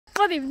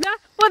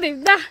প্রদীপ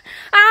দা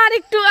আর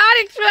একটু হবে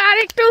আর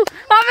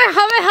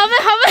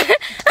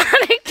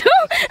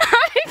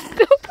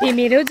একটু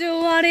মেরেও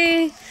জোয়ারে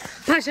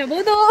ভাসাবো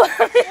তো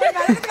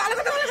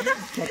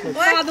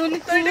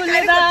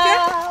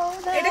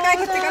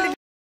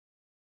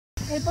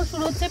এরপর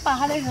শুরু হচ্ছে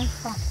পাহাড়ের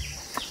রাস্তা।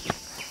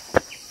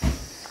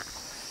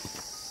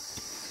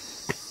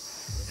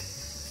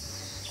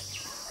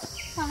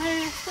 পাহাড়ের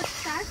রাস্তা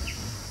স্টার্ট,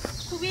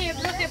 খুবই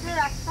এবড়ো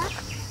রাস্তা।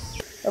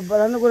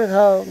 রান্না করে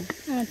খাও।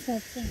 আচ্ছা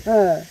আচ্ছা।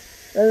 হ্যাঁ,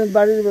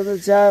 বাড়ির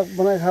চা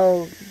বানায় খাও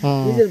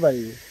নিজের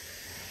বাড়ি।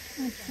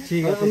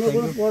 ঠিক আছে,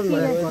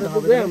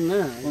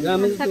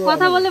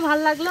 কথা বলে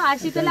ভালো লাগলো,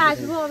 আসি তাহলে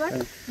আসবো আবার।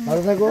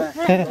 ভালো থাকো।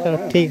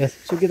 ঠিক আছে,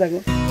 সুখী থাকো।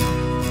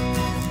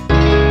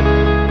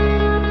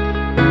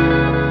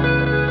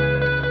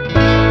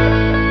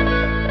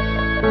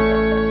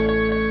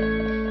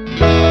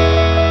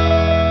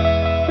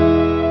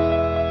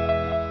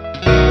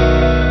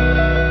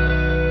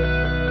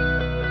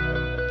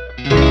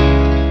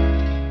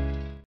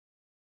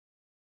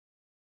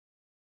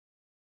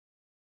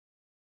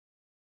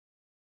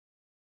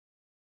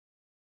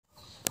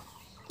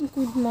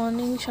 গুড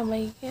মর্নিং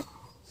সবাইকে।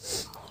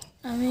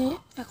 আমি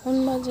এখন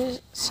বাজে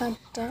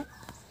 7টা।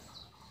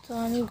 তো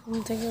আমি ঘুম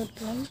থেকে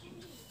উঠলাম,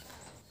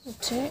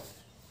 উঠে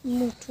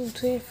মুখ টুক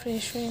ধুয়ে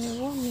ফ্রেশ হয়ে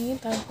নেব, নিয়ে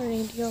তারপর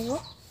রেডি হব।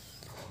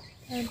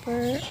 তারপর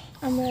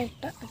আমরা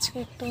আজকে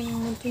একটা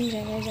নতুন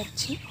জায়গায়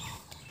যাচ্ছি।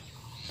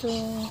 তো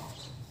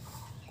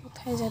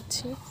কোথায়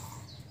যাচ্ছি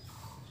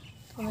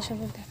তোমাদের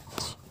সাথে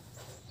দেখাচ্ছি।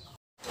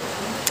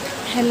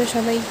 হ্যালো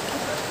সবাইকে,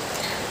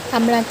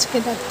 আমরা আজকে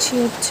যাচ্ছি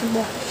হচ্ছে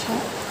বক্সা।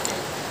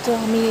 তো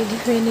আমি রেডি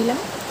হয়ে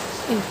নিলাম।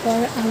 এরপর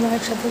আমার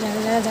সাথে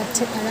যারা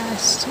যাচ্ছে তারা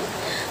আসছে।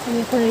 আমি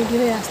এখন রেডি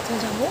হয়ে রাস্তায়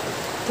যাব।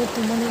 তো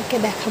তোমাদেরকে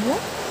দেখাবো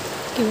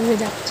কীভাবে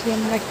যাচ্ছি,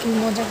 আমরা কী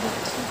মজা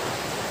করছি,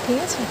 ঠিক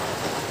আছে?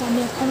 তো আমি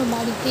এখনও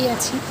বাড়িতেই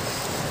আছি।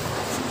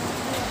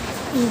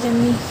 এই যে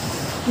আমি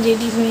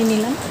রেডি হয়ে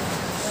নিলাম,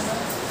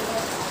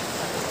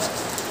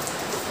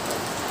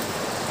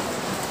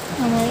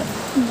 আমার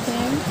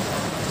ব্যাগ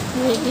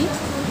রেডি।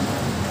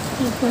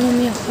 এরপর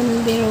আমি এখন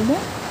বেরোবো।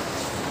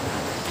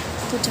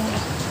 তো চলো।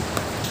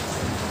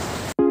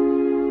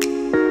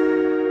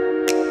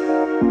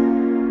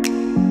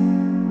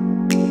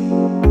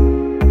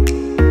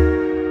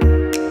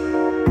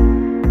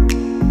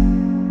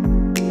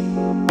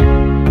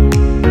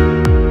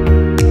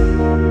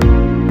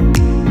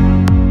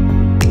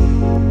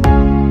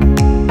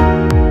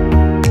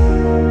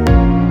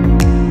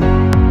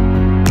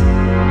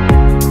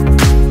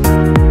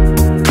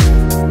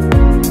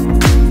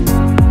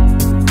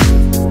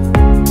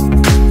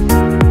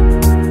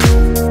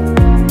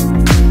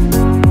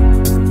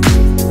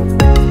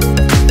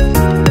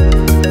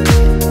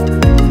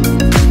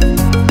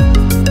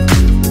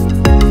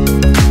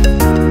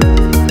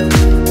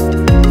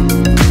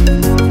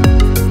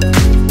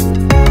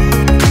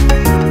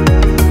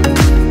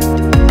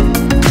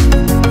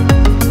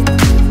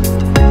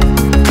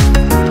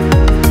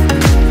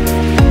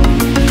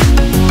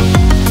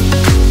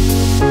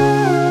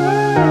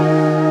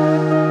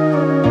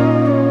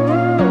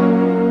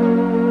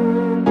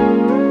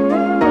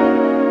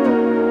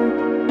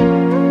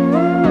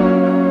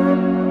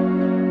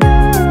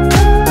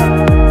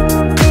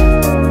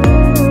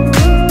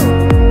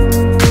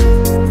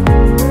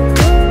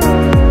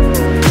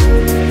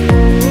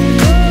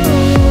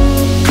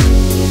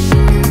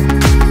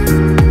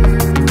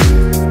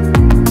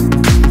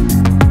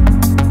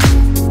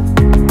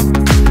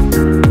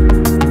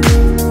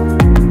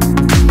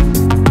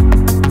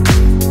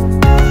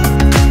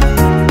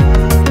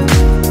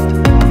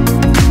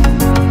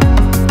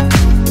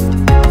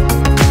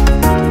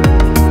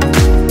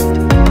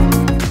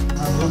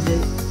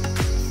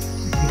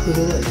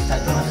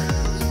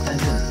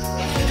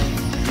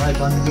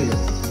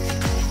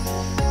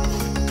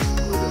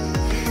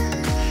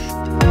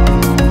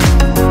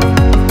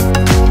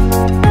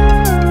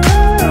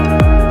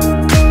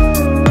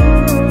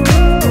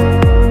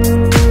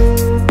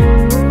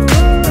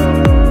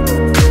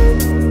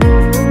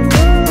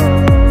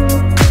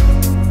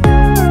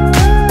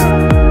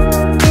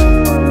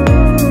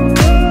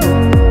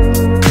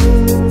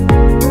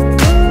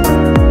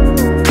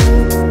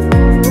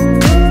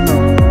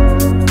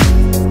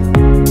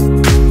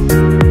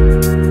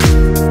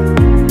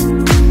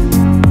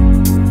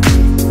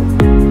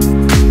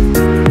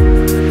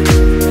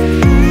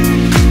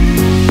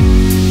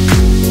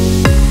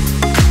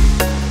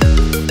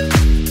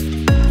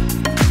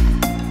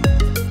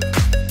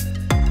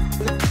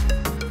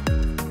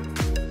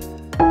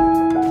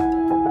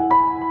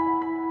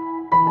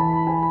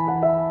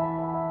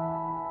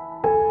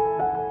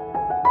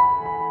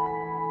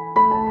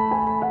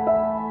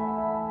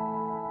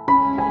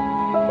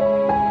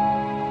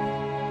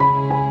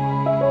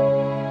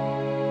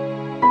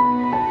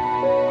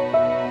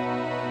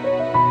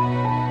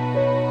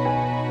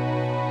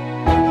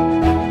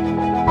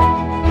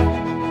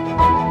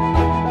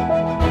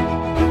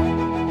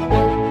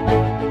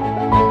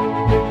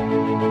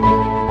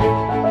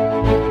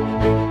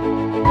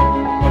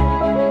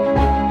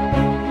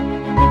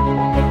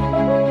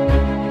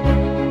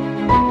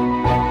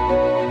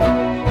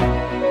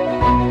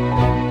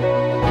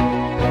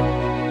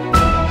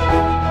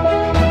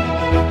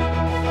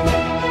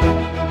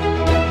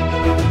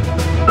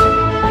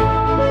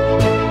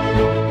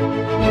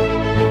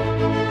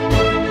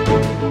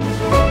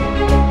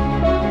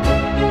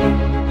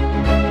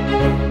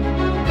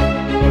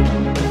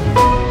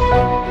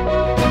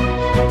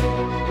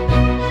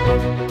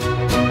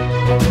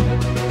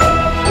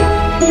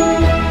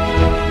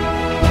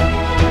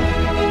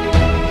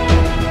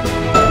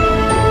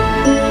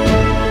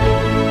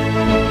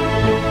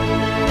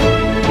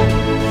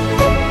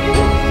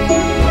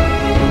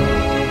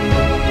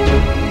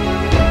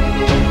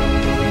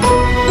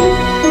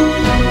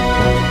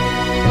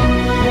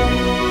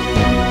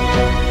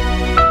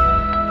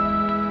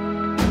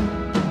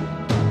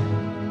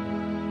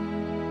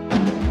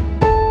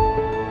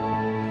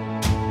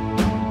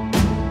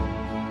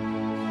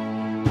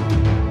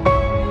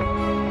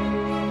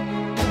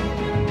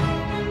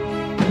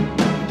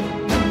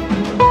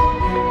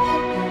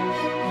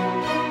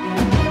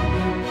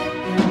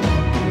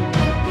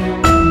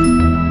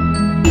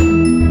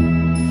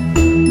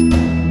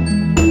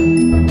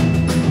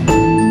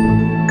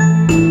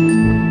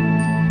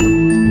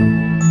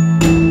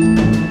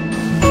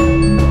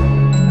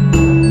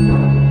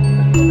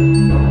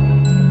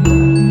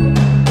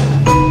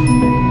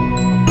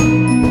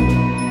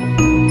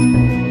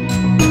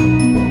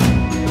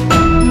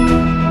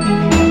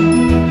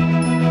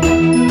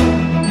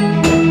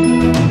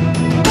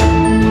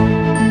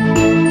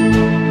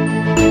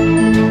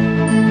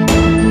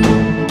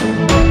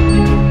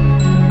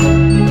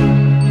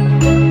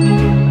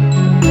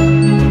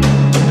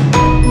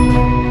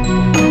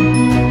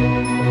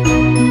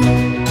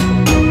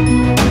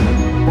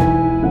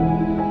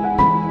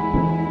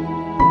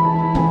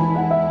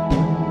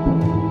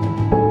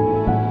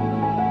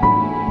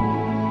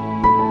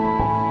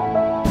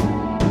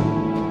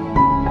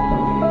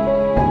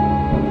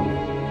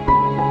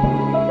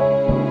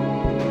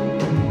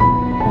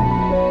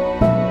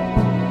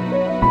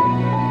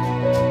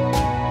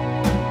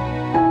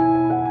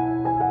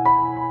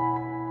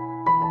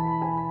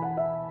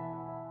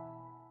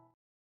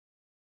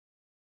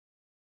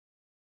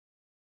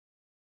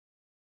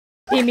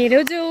 প্রেমের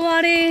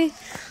জোয়ারে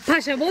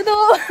ভাসাবো তো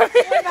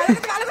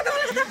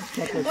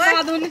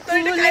বাঁধন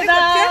খুলে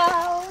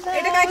দাও।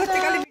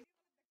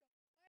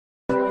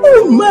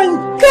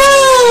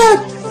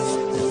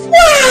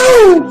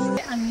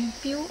 আমি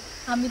পিউ,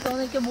 আমি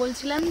তোমাদেরকে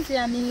বলছিলাম যে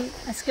আমি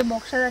আজকে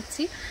বক্সা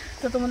যাচ্ছি,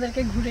 তো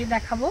তোমাদেরকে ঘুরে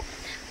দেখাবো।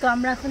 তো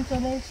আমরা এখন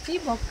চলে এসেছি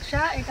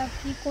বক্সা, এটা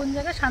কি কোন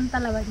জায়গা,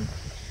 সান্তালাবাড়ি।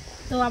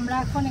 তো আমরা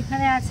এখন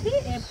এখানে আছি,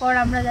 এরপর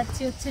আমরা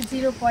যাচ্ছি হচ্ছে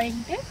 0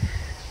 পয়েন্টে।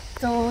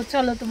 তো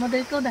চলো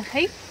তোমাদেরকেও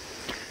দেখাই।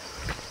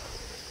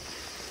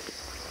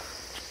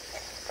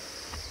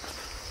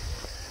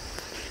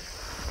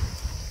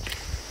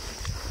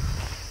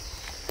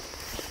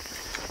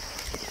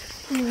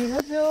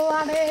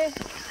 জোয়ারে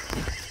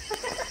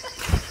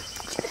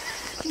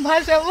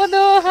ভাসাবো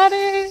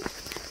দোহারে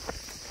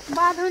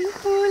বাঁধন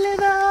খুলে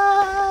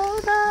দাও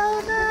দাও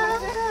দাও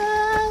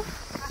দাও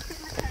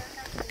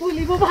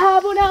তুলিব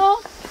ভাবনা।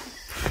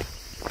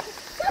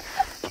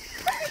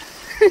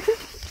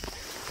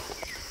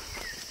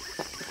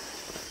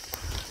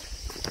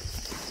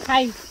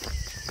 High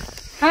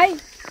high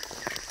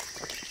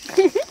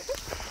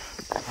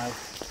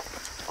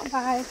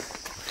by.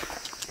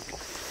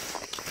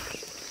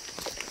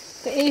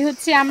 তো এই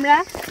হচ্ছে আমরা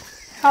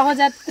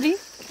সহযাত্রী,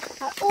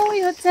 আর ওই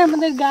হচ্ছে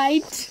আমাদের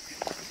গাইড,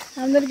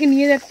 আমাদেরকে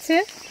নিয়ে যাচ্ছে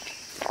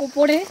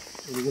উপরে।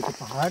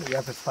 পাহাড় या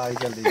फिर सारी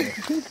चल रही है।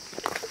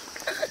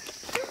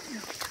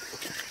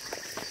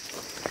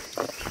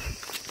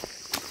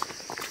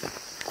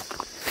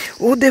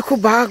 वो देखो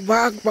बाघ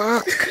बाघ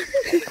बाघ।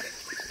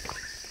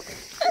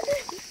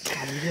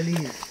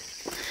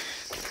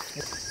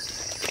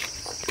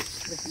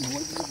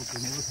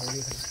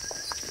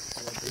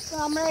 তো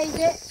আমরা এই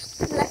যে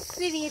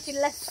লস্যি নিয়েছি,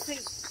 লস্যি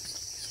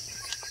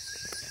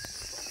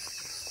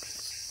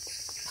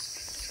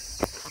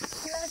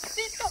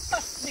लस्सी तो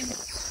पस्सी।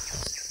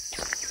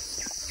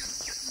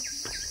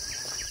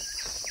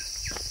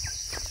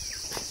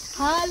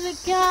 हाल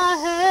क्या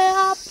है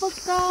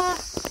आपका?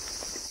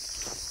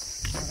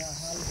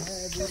 हाल है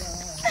बुरा।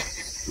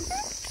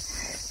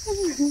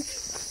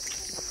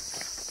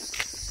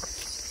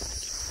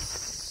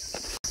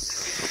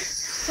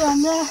 তো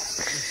আমরা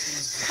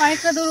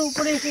কয়েকটা দূর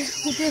উপরে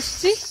উঠে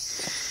এসেছি,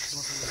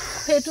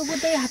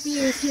 এটুকুতেই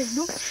হাঁপিয়ে গেছি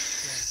একদম,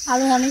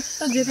 আরো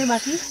অনেকটা যেতে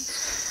বাকি।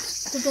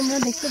 তো তোমরা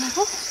দেখতে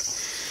থাকো,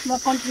 আমরা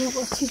কন্টিনিউ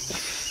করছি।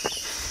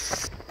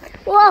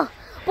 ও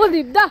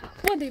প্রদীপদা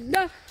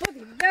প্রদীপদা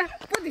প্রদীপদা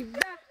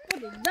প্রদীপদা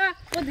প্রদীপদা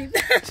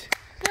প্রদীপদা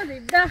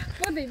প্রদীপদা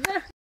প্রদীপদা।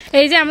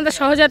 এই যে আমাদের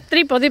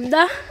সহযাত্রী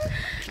প্রদীপদা,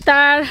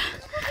 তার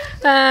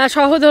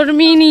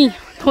সহধর্মিনী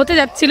হতে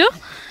যাচ্ছিল,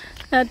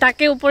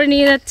 তাকে উপরে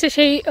নিয়ে যাচ্ছে।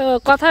 সেই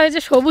কথা হয়েছে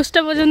সবুজটা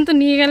পর্যন্ত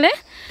নিয়ে গেলে,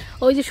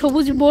 ওই যে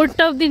সবুজ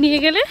বোর্ডটা অবধি নিয়ে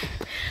গেলে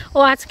ও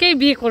আজকেই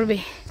বিয়ে করবে।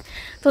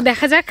 তো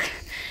দেখা যাক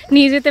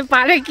নিয়ে যেতে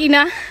পারে কি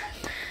না।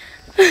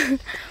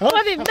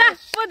 প্রদীপদা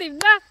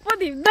প্রদীপদা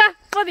প্রদীপদা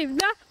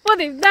প্রদীপদা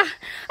প্রদীপদা,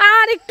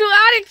 আর একটু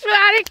আর একটু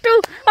আর একটু,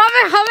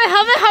 হবে হবে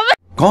হবে হবে।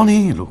 कौन है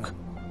ये लोग,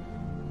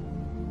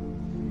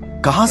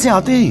 कहां से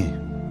आते हैं?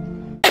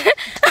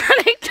 আর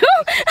একটু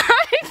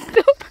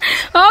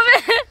হবে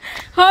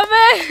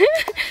হবে,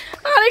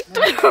 আর একটু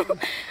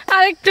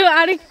আর একটু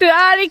আর একটু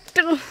আর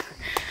একটু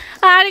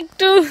আর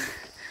একটু,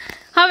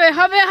 হবে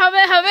হবে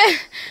হবে হবে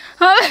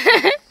হবে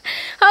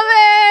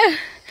হবে।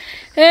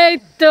 এই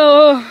তো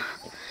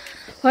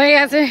হয়ে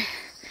গেছে।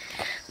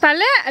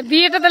 তাহলে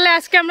বিয়েটা তাহলে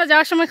আজকে আমরা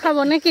যাওয়ার সময়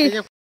খাবো নাকি?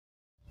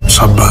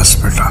 शाबाश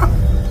बेटा,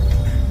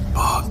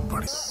 बहुत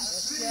बढ़िया।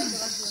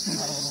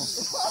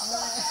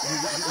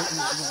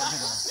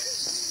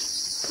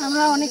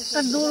 আমরা অনেকটা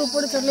দূর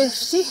উপরে চলে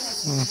এসেছি,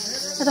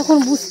 তখন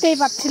বুঝতেই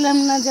পারছিলাম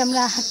না যে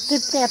আমরা হাঁটতে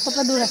হাঁটতে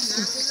এতটা দূর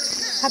আসছি।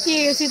 হাঁপিয়ে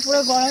গেছি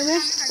পুরো গরমে।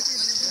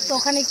 তো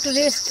ওখানে একটু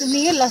রেস্ট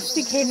নিয়ে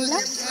লস্যি খেয়ে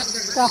নিলাম,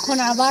 তখন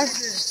আবার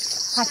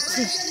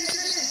হাঁটছি।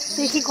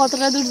 দেখি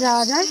কতটা দূর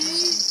যাওয়া যায়।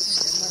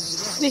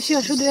 বেশি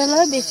অসুবিধা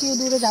হলে বেশিও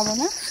দূরে যাব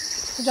না,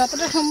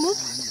 যতটা সম্ভব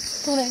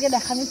তোমাদেরকে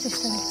দেখানোর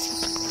চেষ্টা করছি।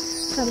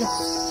 চলো,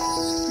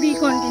 be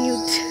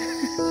continued.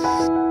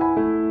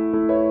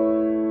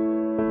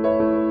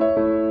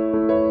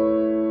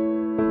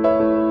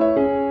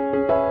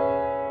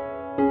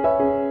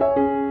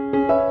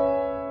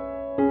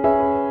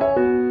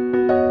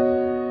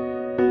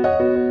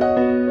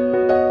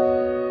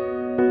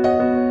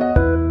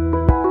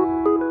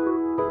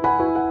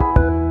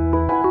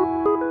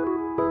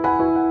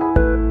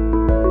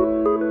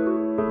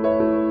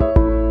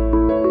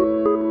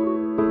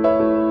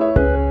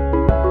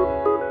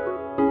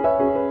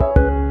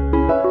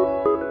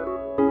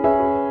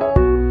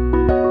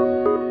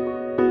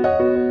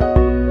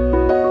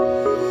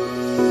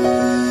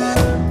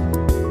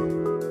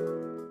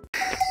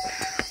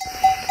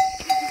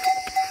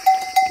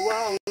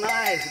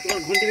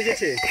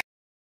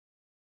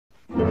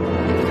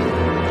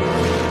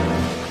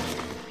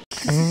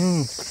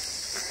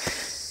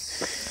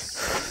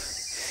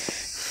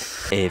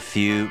 A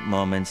few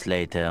moments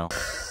later.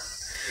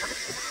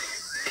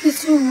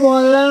 কিছু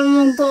বলার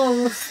মতো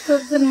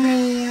অবস্থাতে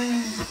নেই।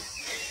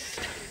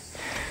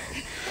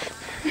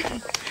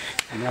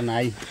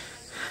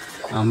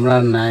 আমরা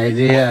নাই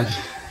রে। আর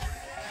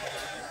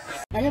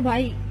अरे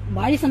भाई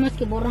भाई समझ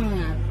के बोल रहा हूँ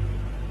यार,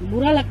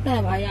 बुरा लगता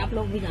है भाई, आप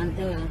लोग भी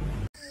जानते हो यार।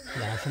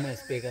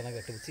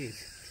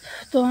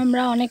 তো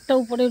আমরা অনেকটা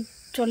উপরে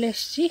চলে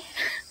এসেছি,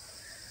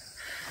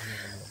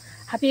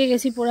 হাঁপিয়ে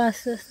গেছি পুরো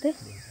আস্তে আস্তে।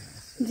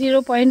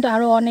 0 পয়েন্ট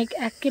আরও অনেক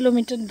 1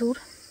 কিলোমিটার দূর।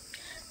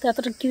 তো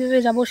এতটা কীভাবে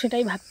যাবো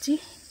সেটাই ভাবছি,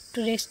 একটু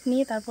রেস্ট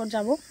নিয়ে তারপর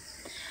যাব।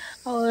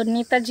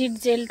 নেতাজির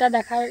জেলটা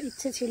দেখার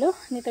ইচ্ছে ছিল,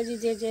 নেতাজি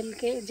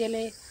যে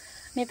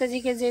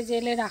নেতাজিকে যে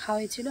জেলে রাখা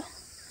হয়েছিল,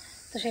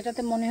 তো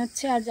সেটাতে মনে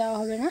হচ্ছে আর যাওয়া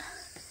হবে না।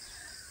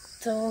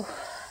 তো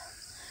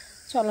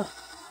চলো।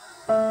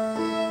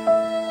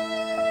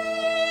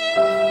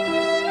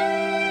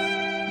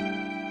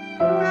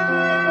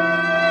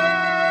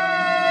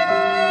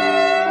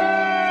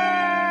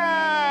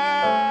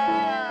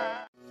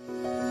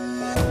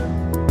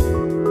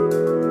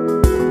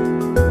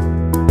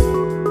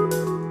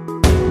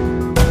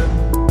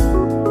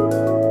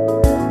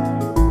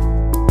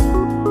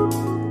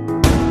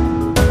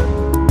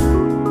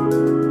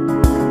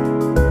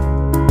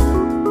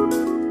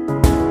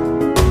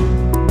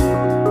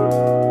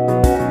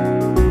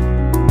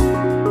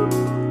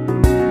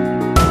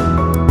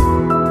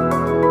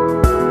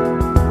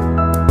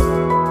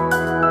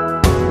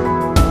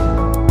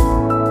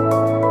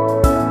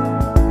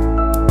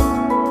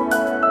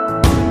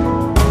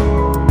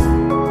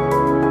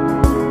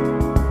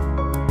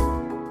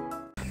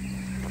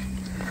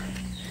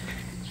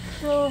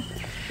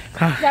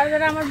 যারা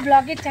যারা আমার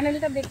ব্লগের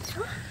চ্যানেলটা দেখছো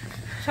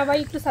সবাই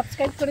একটু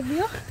সাবস্ক্রাইব করে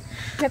দিও,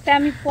 যাতে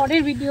আমি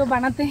পরের ভিডিও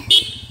বানাতে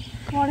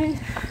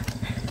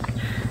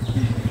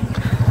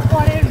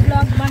পরের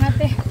ব্লগ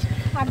বানাতে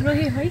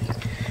আগ্রহী হই।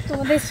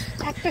 তোমাদের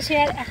একটা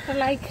শেয়ার একটা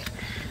লাইক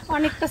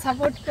অনেকটা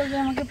সাপোর্ট করবে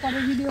আমাকে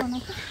পরের ভিডিও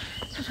বানাতে।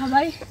 তো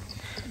সবাই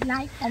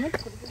লাইক কমেন্ট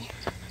করবে।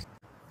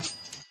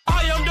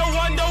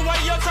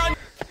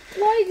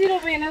 ওই 0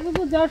 পয়েন্ট এত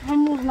তো যাওয়া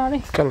সম্ভব না রে।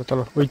 চলো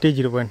চলো, ওইটাই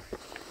 0 পয়েন্ট,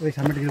 ওই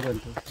সামনে 0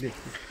 পয়েন্ট তো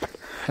দেখছি।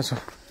 আচ্ছা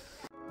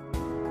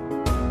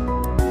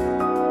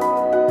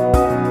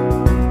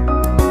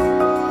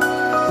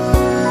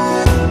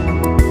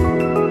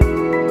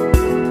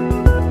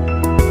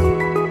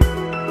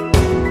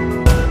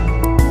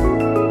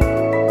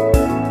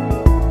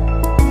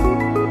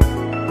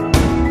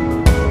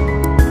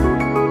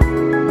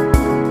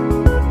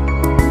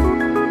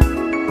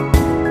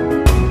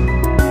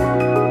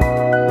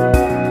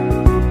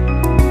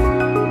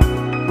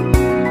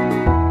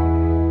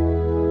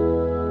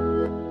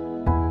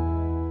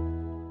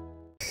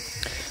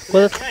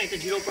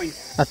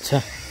আচ্ছা,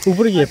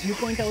 উপরে গিয়ে ভিউ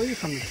পয়েন্টটা ওই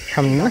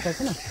সামনে না?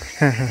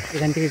 হ্যাঁ হ্যাঁ,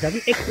 এখান থেকে যাবি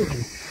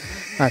একটুখানি।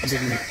 আচ্ছা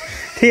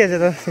ঠিক আছে,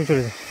 দাদা তুমি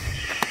চলে যাও।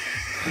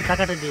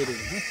 টাকাটা দিয়ে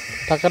দেবো।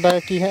 টাকাটা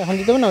কি এখন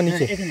দিতে হবে না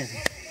নিচে?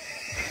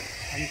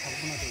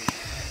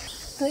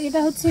 তো এটা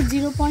হচ্ছে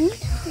 0 পয়েন্ট,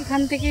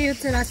 এখান থেকেই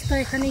হচ্ছে রাস্তা,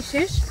 এখানেই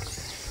শেষ।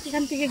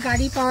 এখান থেকে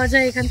গাড়ি পাওয়া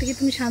যায়, এখান থেকে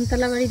তুমি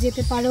শান্তলা বাড়ি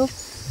যেতে পারো,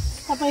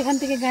 তারপর এখান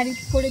থেকে গাড়ি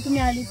করে তুমি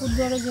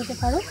আলিপুরদুয়ারও যেতে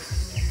পারো।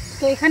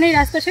 তো এখানেই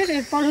রাস্তা শেষ,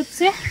 এরপর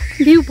হচ্ছে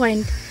ভিউ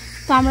পয়েন্ট।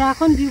 তো আমরা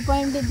এখন ভিউ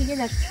পয়েন্টের দিকে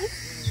যাচ্ছি,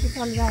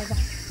 চল জায়গা।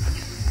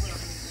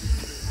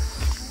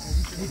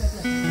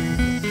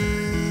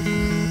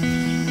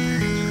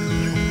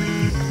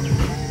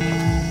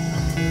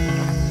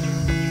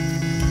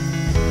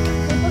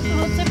 এরপর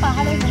শুরু হচ্ছে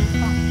পাহাড়ের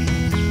রাস্তা।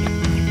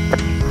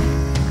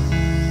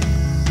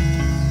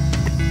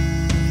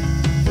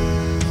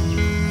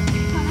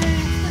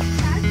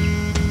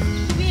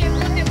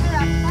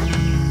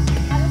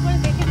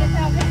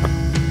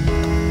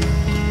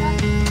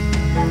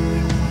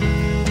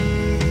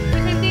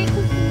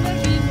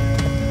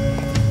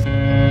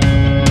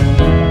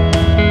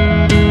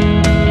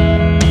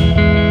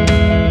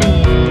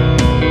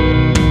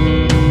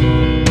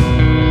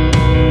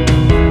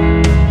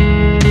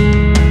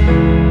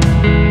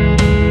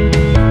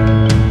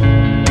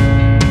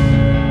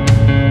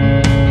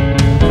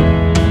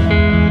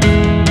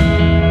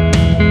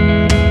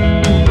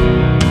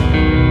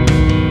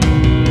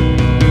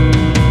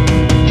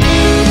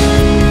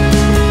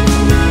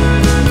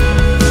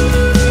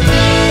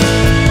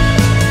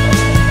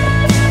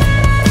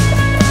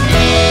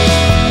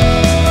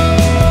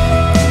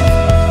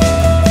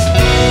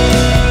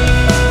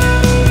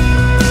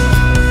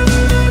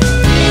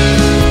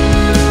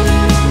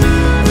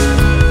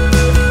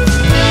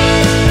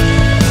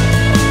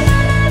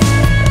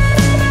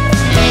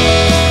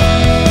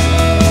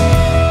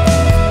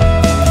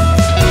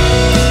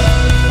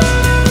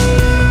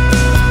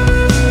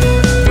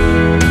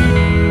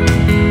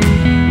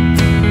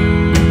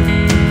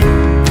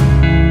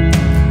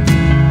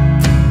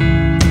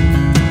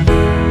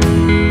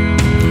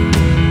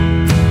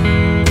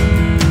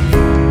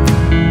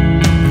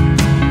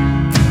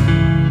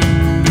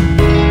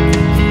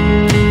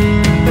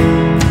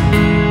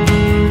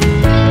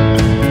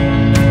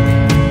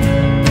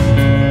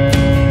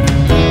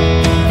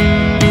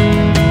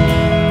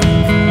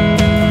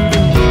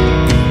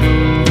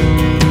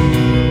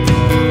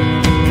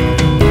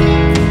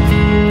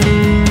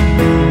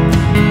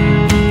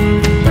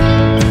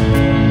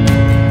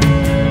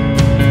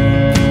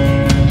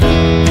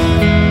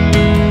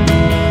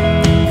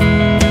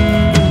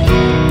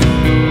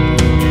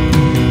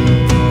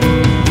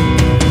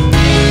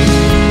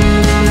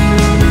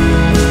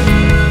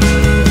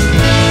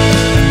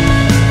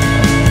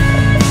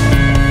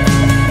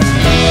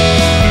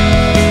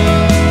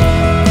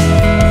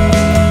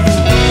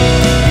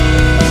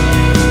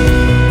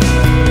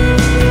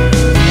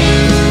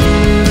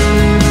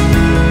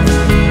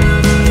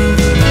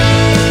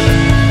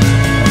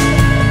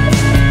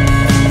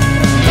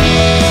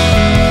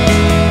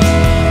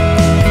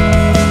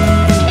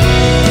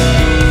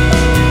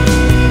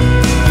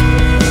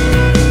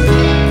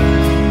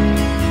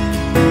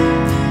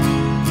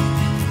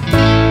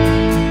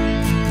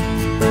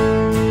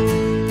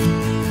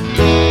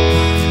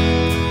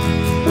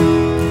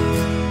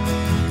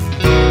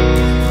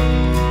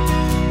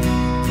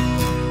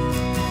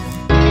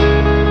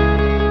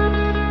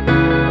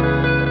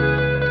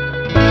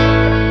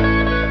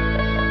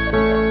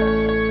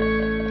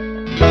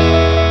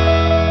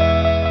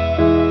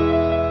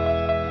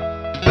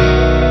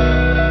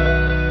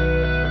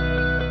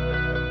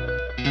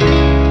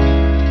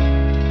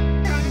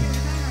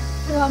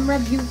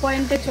 ভিউ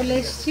পয়েন্টে চলে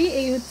এসেছি।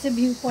 এই হচ্ছে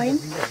ভিউ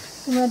পয়েন্ট,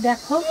 তোমরা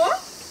দেখো।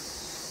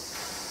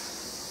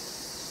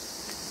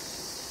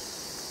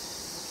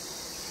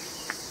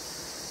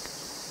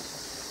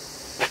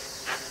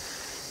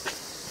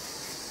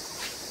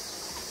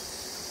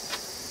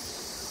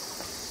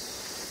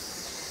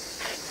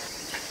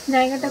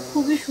 জায়গাটা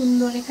খুবই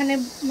সুন্দর, এখানে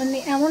মানে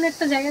এমন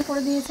একটা জায়গা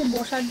করে দিয়েছে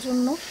বসার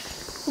জন্য,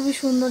 খুবই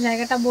সুন্দর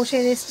জায়গাটা, বসে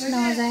রেস্ট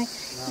নেওয়া যায়।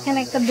 এখানে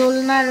একটা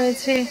দোলনা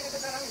রয়েছে,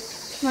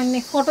 মানে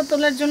ফটো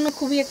তোলার জন্য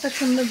খুবই একটা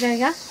সুন্দর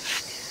জায়গা।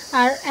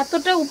 আর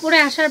এতটা উপরে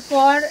আসার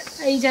পর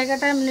এই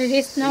জায়গাটা মানে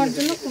রেস্ট নেওয়ার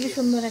জন্য খুবই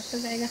সুন্দর একটা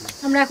জায়গা।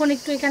 আমরা এখন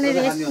একটু এখানে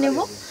রেস্ট নেব,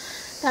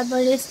 তারপর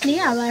রেস্ট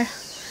নিয়ে আবার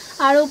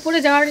আর উপরে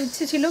যাওয়ার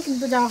ইচ্ছে ছিল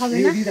কিন্তু যাওয়া হবে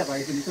না,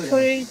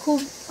 শরীর খুব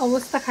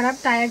অবস্থা খারাপ,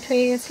 টায়ার্ড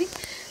হয়ে গেছি।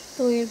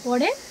 তো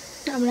এরপরে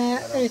আমরা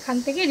এখান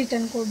থেকে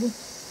রিটার্ন করব।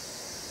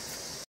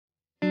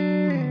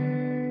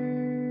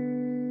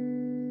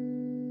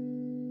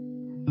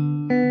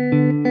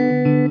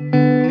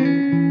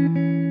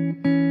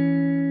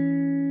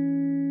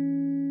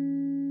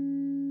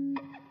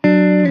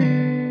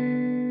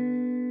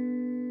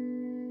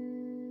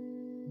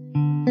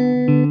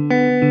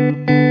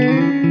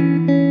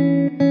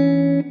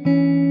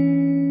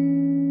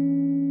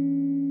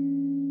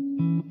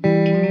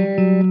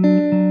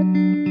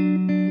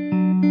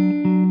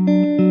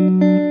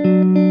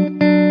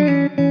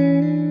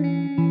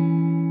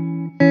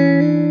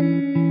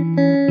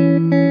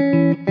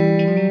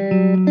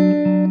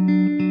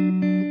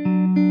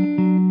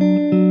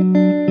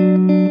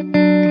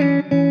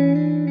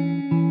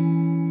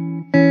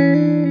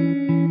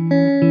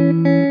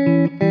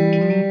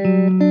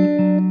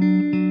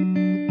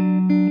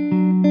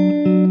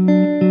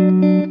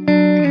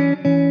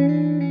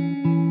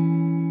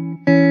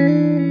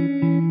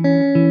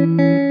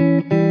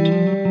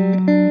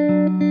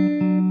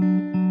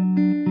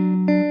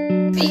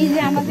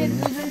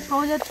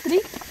 সহযাত্রী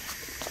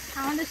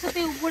আমাদের সাথে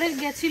উপরে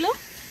গেছিল,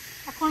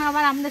 এখন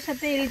আবার আমাদের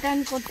সাথে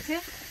রিটার্ন করছে।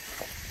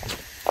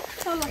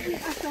 চলো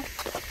আসো।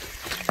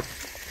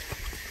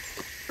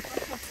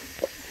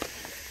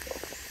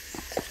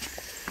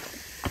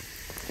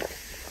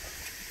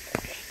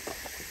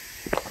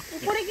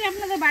 উপরে কি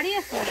আপনাদের বাড়ি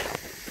আছে?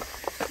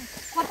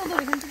 কত দূর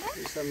এখান থেকে?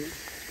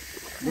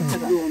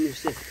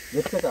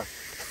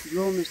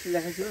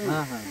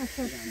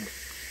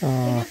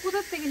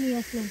 কোথা থেকে নিয়ে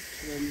আসলেন?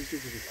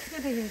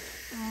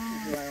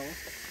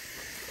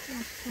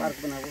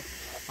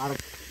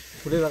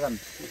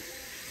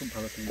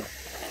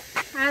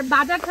 আর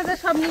বাজার টাজার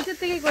সব নিচের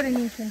থেকে করে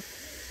নিয়েছেন?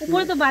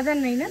 উপরে তো বাজার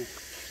নেই না?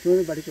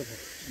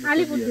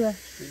 আলিপুরদুয়ার।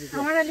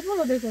 আমার আলিপুর,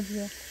 ওদের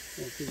কোচবিহার।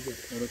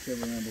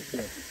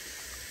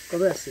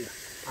 কবে আসছে?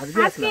 আজকে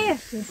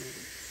আসছে।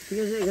 ঠিক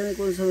আছে, এখানে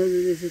কোন সময়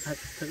যদি এসে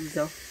থাকতে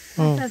চাও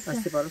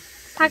আসতে পারো।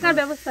 থাকার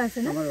ব্যবস্থা আছে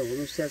না? আমার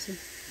হোমস্টে আছে,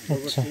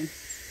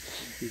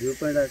 ভিউ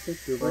পয়েন্ট আছে।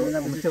 ভিউ পয়েন্ট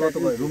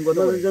রুম কত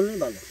করে? জন্যই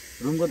ভালো।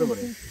 রুম কত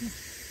করে?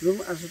 রুম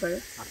 800 টাকা।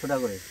 800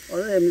 টাকা করে?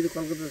 ওরা এমনি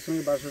কলকাতার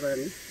সঙ্গে 1200 টাকা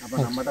নিই। আপনার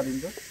নাম্বারটা দিন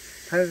তো।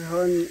 থাকা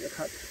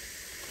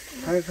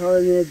খাওয়া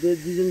নিয়ে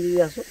দুজন যদি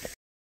আসো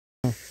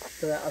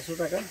তাহলে 800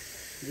 টাকা,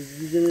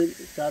 দুজনে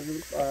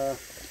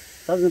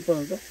চারজন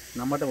পর্যন্ত।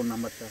 নাম্বারটা কোন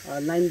নাম্বারটা?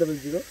 900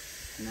 2830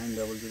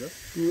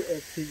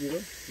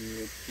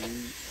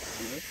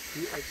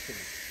 2830।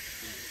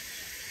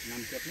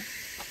 নাম কি আপনার?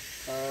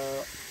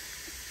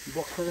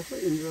 বক্সা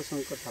ফোর্ট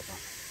ইন্দ্রশঙ্কর থাপা।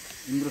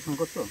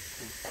 ইন্দ্রশঙ্কর তো?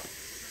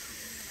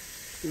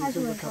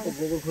 ইন্দ্রশঙ্কর থাপা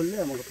গোবর খুললে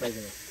আমাকে পাই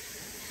যাবে।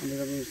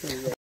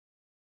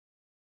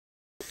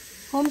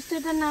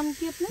 হোমস্টেটার নাম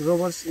কি আপনার?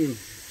 Rovers in.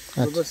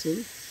 Rovers in.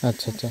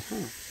 আচ্ছা আচ্ছা।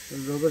 হ্যাঁ,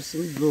 রোভার্স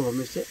ইন ব্লু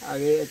হোমস্টে।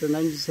 আগে এটা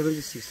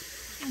 1976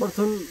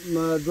 প্রথম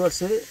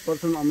ডুয়ার্সে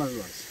প্রথম আমার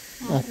ডুয়ার্স।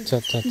 আচ্ছা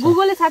আচ্ছা।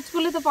 গুগলে সার্চ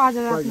করলে তো পাওয়া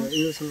যাবে।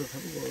 ইন্দ্রশঙ্কর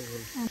থাপা গোবর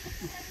খুল।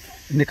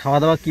 এমনি খাওয়া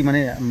দাওয়া কি মানে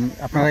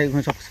আপনারা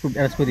এখানে সব কিছু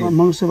অ্যারেঞ্জ করে দিবেন?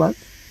 মাংস ভাত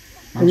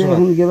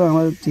এখন গেল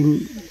আমাদের টিম,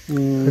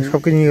 সব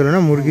কিছু নিয়ে গেল না?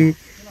 মুরগি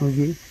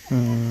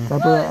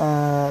তারপর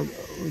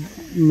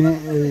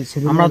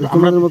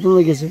আমরা মতন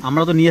গেছে।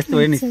 আমরা তো নিয়ে আসতে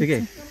পারি নিচ থেকে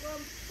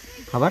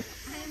খাবার।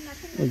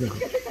 দেখো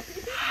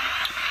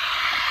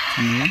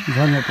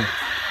ঝর্ণাতে।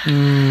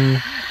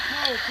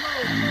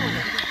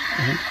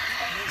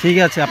 ঠিক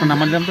আছে, আপনার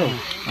নাম্বার দিলাম তো,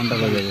 নামটা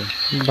হয়ে যাবে।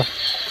 বাহ,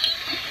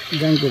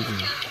 জান করতে।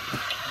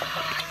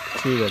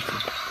 ঠিক আছে,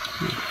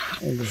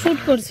 শুট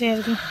করছে আর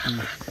কি।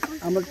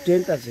 আমার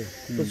টেন্ট আছে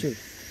প্রচুর।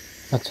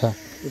 আচ্ছা,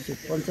 প্রচুর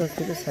 50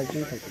 থেকে 60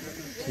 জন থাকে।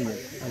 ঠিক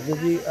আছে, আর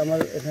যদি আমার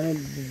এখানে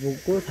বুক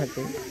করে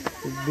থাকে,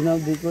 বিনা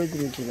বুক করে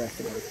তুমি চলে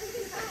আসতে পারো।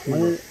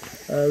 মানে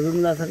রুম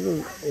না থাকলেও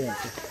এই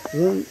আছে।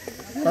 রুম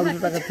 500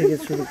 টাকা থেকে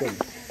শুরু করে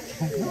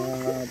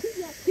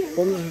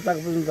 1500 টাকা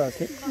পর্যন্ত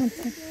আছে।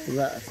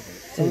 তোমরা আসতে পারো।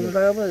 1500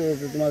 টাকা পরে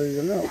তোমাদের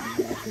জন্য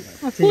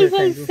ফুল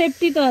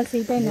সেফটি তো আছে,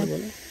 তাই না?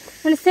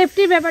 মানে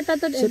সেফটির ব্যাপারটা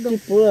তো সেফটি,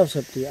 পুরো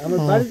সেফটি। আমার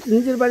বাড়ি,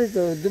 নিজের বাড়ি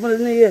তো, তোমার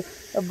নিয়ে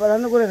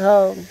রান্না করে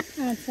খাও।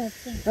 আচ্ছা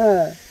আচ্ছা।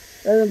 হ্যাঁ,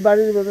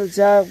 বাড়ির মতো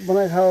চা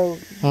বানায় খাও,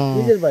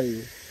 নিজের বাড়ি।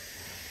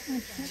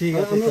 ঠিক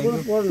আছে,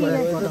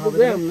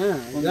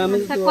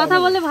 কথা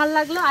বলে ভালো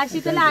লাগলো। আসি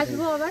তাহলে,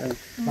 আসবো আবার।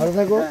 ভালো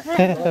থাকো।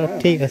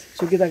 ঠিক আছে,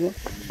 সুখী থাকো।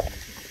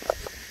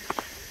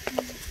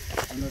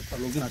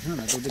 লোকজন আছে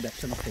না, তোদের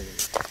ব্যবসা নষ্ট হয়ে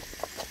যাবে।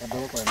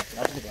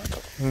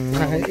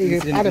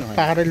 আরে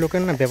পাহাড়ের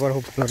লোকের না ব্যবহার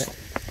খুব ভালো রে।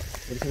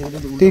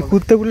 তুই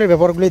কুত্তাগুলোর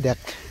ব্যবহারগুলোই দেখ।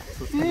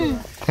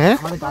 হ্যাঁ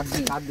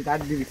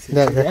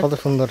দেখ দেখ কত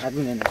সুন্দর।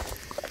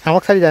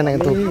 আমার সারি যায় না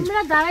কিন্তু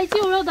আমরা দাঁড়াইছি,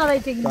 ওরাও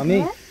দাঁড়াইছে কিন্তু। আমি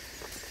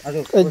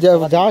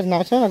যাওয়া না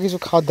না কিছু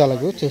খাওয়ার দেওয়া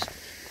লাগবে বুঝছিস।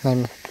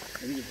 আমি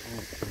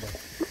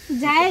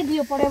যায়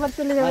দিও, পরে আবার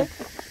চলে যাবে।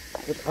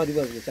 খাওয়া দিবো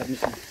চাটনি।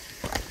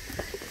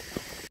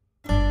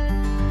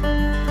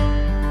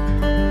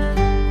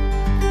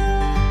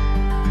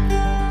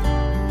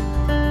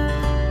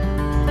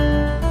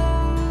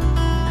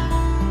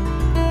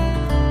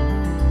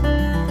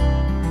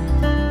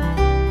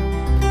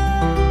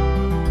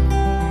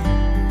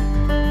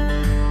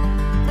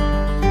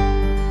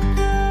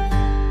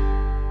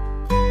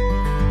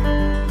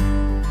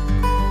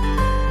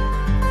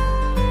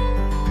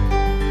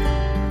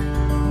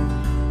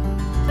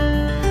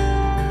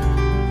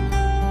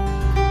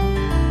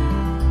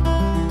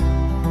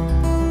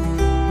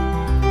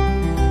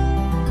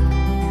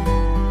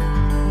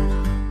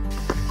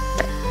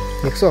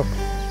 দেখছো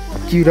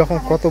কিরকম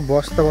কত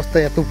বস্তা বস্তা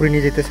এত উপরে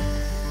নিয়ে যেতেছে।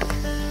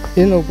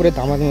 এই জন্য উপরে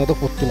দামাদামি অত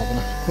করতে লাগে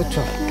না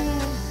বুঝছো,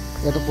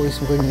 এত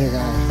পরিশ্রম করে নিয়ে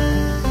যায়।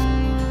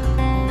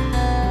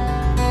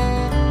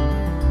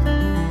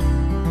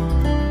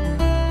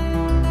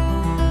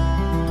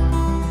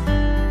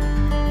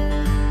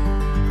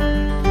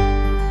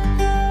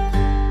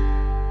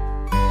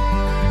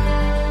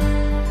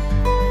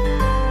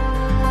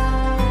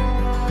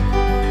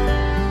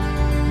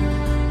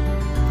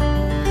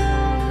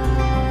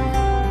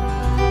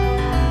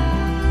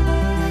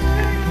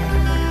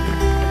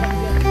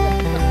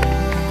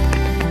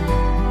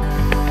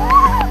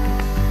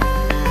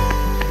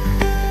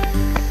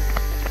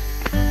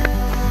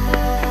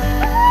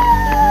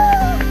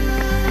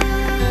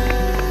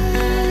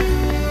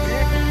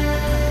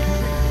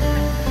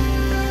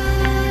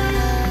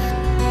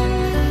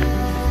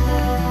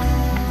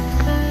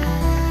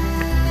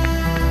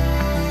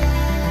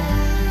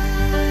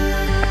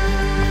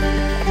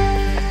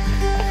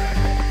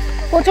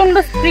 প্রচন্ড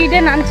স্পিডে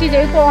নামছি,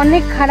 যেহেতু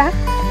অনেক খারাপ,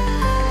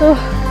 তো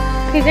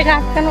নিজেকে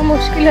আটকানো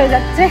মুশকিল হয়ে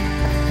যাচ্ছে,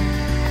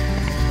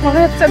 মনে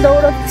হচ্ছে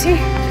দৌড়চ্ছি।